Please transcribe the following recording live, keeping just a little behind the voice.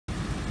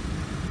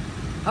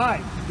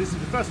Hi, this is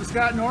Professor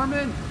Scott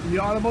Norman in the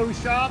automotive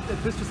shop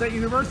at Pistol State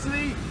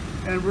University,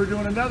 and we're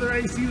doing another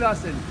AC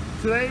lesson.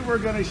 Today we're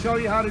going to show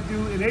you how to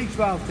do an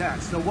H-valve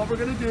test. So what we're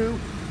going to do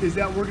is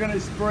that we're going to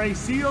spray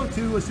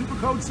CO2, a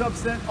supercoat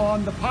substance,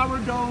 on the power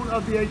dome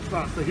of the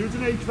H-valve. So here's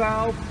an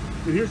H-valve,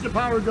 and here's the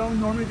power dome.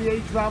 Normally the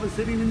H-valve is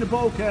sitting in the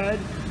bulkhead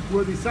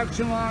where the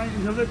suction line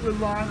and the liquid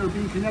line are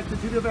being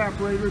connected to the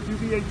evaporator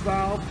through the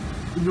H-valve.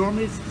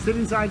 Normally it's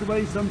sitting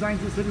sideways,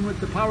 sometimes it's sitting with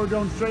the power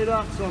dome straight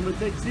up. So I'm going to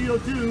take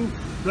CO2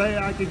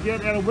 that I could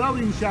get at a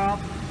welding shop,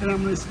 and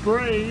I'm going to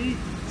spray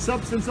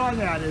substance on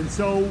that. And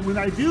so when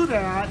I do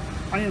that,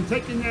 I am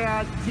taking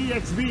that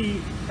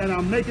TXV and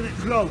I'm making it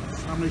close.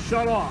 I'm going to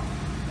shut off,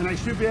 and I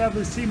should be able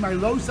to see my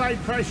low side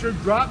pressure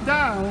drop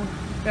down,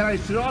 and I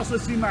should also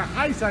see my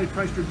high side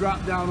pressure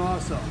drop down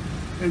also.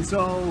 And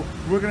so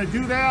we're going to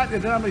do that,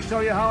 and then I'm going to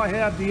show you how I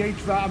have the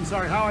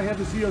how I have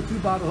the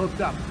CO2 bottle hooked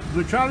up. I'm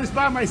going to try this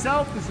by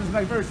myself. This is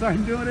my first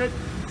time doing it,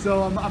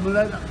 so I'm going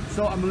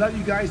to let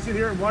you guys sit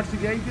here and watch the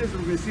gauges,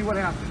 and we're going to see what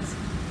happens.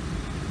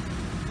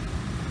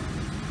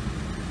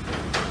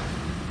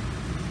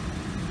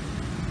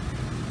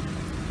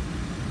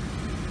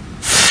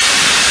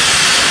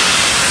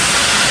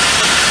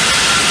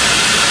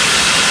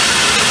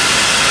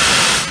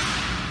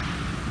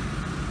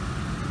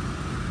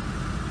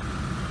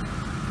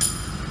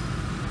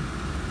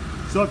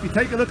 So if you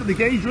take a look at the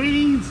gauge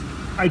readings,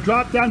 I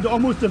dropped down to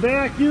almost a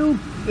vacuum,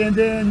 and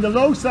then the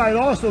low side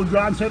also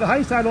dropped, so the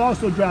high side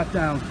also dropped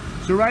down.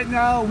 So right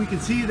now we can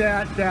see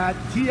that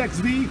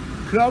TXV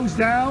closed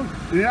down.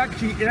 It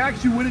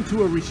actually went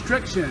into a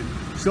restriction.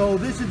 So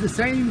this is the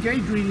same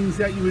gauge readings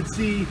that you would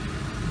see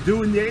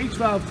doing the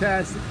H-valve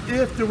test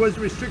if there was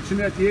a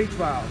restriction at the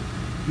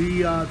H-valve.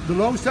 The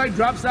low side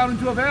drops down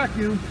into a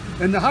vacuum,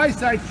 and the high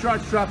side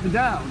starts dropping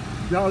down.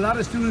 Now, a lot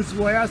of students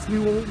will ask me,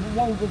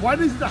 well, why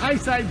does the high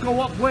side go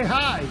up way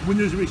high when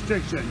there's a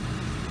restriction?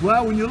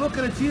 Well, when you look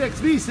at a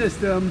TXV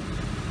system,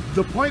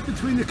 the point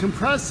between the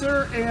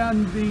compressor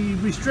and the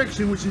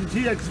restriction, which is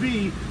the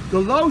TXV, the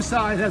low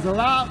side has a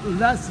lot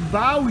less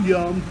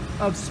volume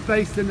of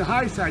space than the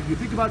high side. You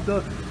think about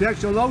the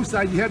actual low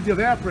side, you have the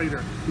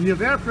evaporator, and the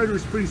evaporator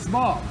is pretty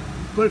small.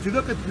 But if you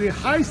look at the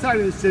high side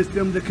of the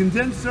system, the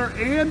condenser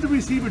and the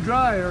receiver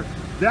dryer,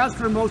 that's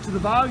where most of the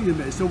volume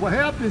is. So what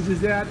happens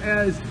is that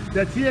as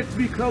that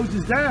TXV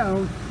closes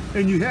down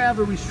and you have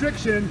a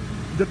restriction,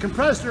 the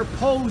compressor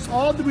pulls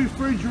all the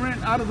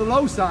refrigerant out of the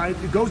low side.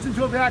 It goes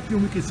into a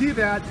vacuum, we can see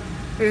that,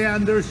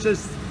 and there's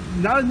just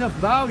not enough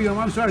volume.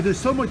 There's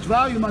so much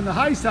volume on the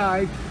high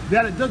side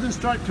that it doesn't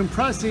start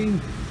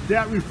compressing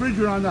that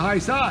refrigerant on the high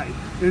side.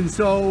 And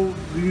so,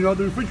 you know,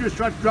 the refrigerant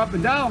starts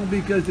dropping down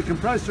because the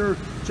compressor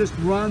just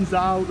runs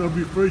out of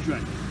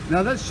refrigerant.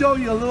 Now let's show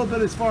you a little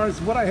bit as far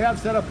as what I have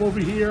set up over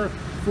here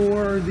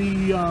for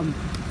the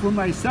for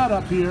my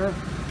setup here.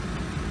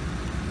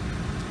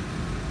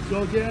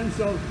 So again,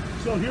 so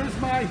here's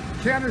my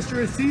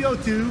canister of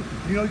CO2.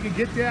 You know, you can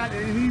get that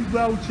at any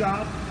weld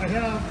shop. I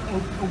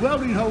have a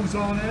welding hose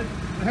on it.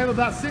 I have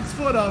about 6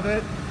 foot of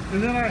it,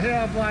 and then I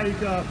have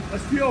like a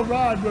steel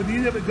rod where the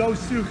end of it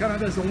goes through, kind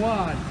of as a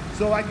wand.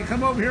 So I can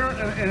come over here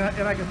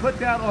and I can put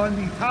that on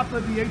the top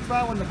of the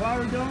H-valve on the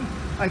power dome.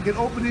 I can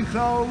open and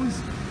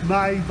close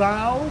my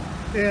valve,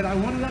 and I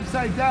want it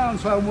upside down,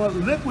 so I want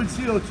liquid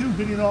CO2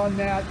 getting on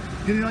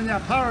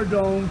that power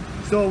dome,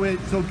 so it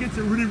gets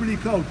it really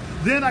close.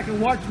 Then I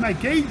can watch my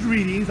gauge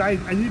readings. I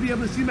need to be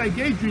able to see my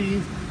gauge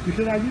readings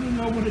because I need to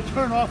know when to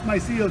turn off my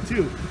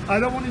CO2. I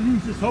don't want to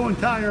use this whole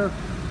entire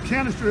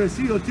canister of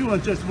CO2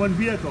 on just one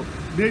vehicle.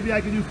 Maybe I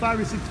can do 5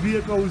 or 6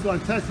 vehicles on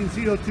testing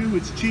CO2.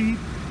 It's cheap,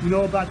 you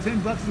know, about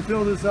 $10 to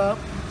fill this up.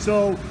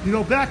 So, you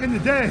know, back in the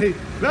day,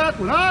 back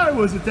when I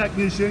was a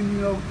technician, you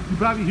know, you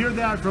probably hear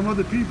that from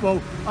other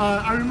people.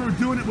 I remember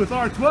doing it with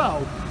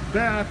R12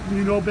 back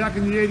in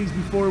the 80s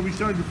before we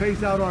started to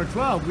phase out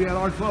R12. We had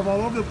R12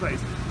 all over the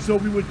place. So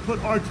we would put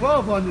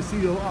R12 on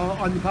the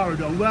on the power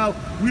dome. Well,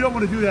 we don't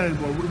want to do that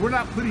anymore. We're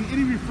not putting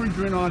any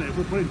refrigerant on it.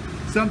 We're putting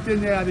something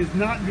that is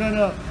not going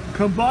to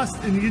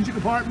combust in the engine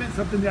compartment,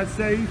 something that's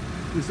safe.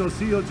 And so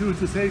CO2 is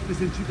the safest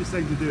and cheapest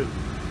thing to do.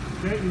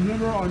 Okay,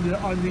 remember on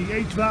the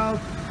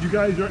H-valve, you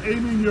guys are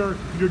aiming your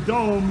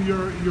dome,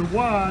 your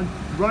wand,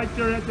 right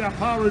there at that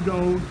power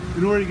dome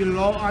in order to get it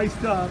all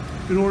iced up,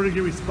 in order to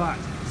get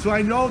response. So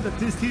I know that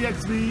this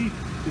TXV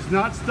is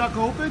not stuck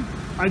open.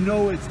 I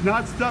know it's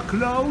not stuck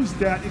closed,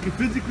 that it can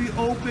physically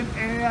open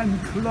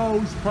and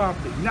close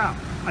properly. Now,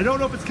 I don't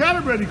know if it's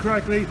calibrated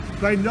correctly,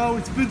 but I know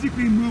it's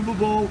physically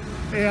movable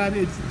and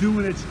it's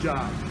doing its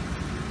job.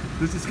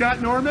 This is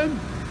Scott Norman.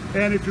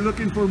 And if you're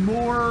looking for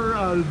more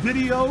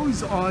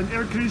videos on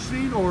air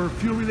conditioning or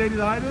fuel-related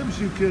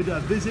items, you could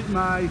visit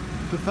my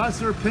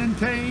Professor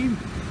Pentane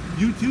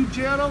YouTube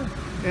channel.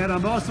 And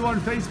I'm also on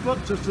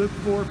Facebook. Just look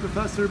for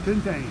Professor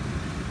Pentane.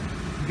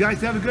 You guys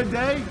have a good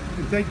day,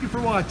 and thank you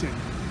for watching.